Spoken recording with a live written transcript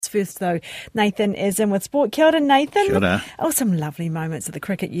first, though, Nathan is in with sport. Kia ora, Nathan. Kia ora. Oh, some lovely moments of the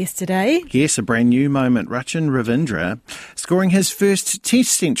cricket yesterday. Yes, a brand new moment. Ravindra scoring his first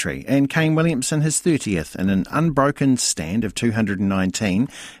Test century and Kane Williamson his 30th in an unbroken stand of 219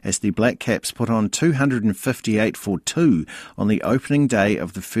 as the Black Caps put on 258 for 2 on the opening day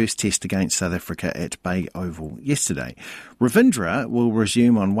of the first Test against South Africa at Bay Oval yesterday. Ravindra will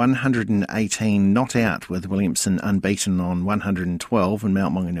resume on 118 not out, with Williamson unbeaten on 112 in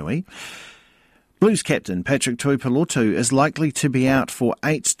Mount Maunganui. Blues captain Patrick Tuipulotu is likely to be out for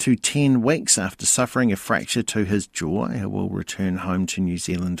 8 to 10 weeks after suffering a fracture to his jaw. He will return home to New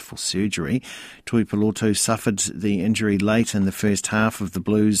Zealand for surgery. Tuipulotu suffered the injury late in the first half of the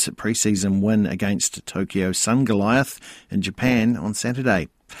Blues' pre-season win against Tokyo Sun Goliath in Japan on Saturday.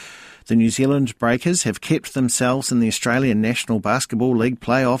 The New Zealand Breakers have kept themselves in the Australian National Basketball League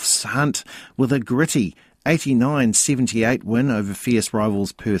playoffs hunt with a gritty 89-78 win over fierce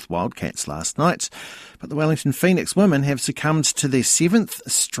rivals Perth Wildcats last night. But the Wellington Phoenix women have succumbed to their 7th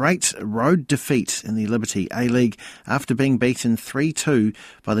straight road defeat in the Liberty A-League after being beaten 3-2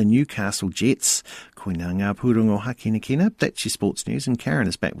 by the Newcastle Jets. Koina ngā pūrongo haki na kina. That's your sports news, and Karen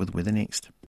is back with weather next.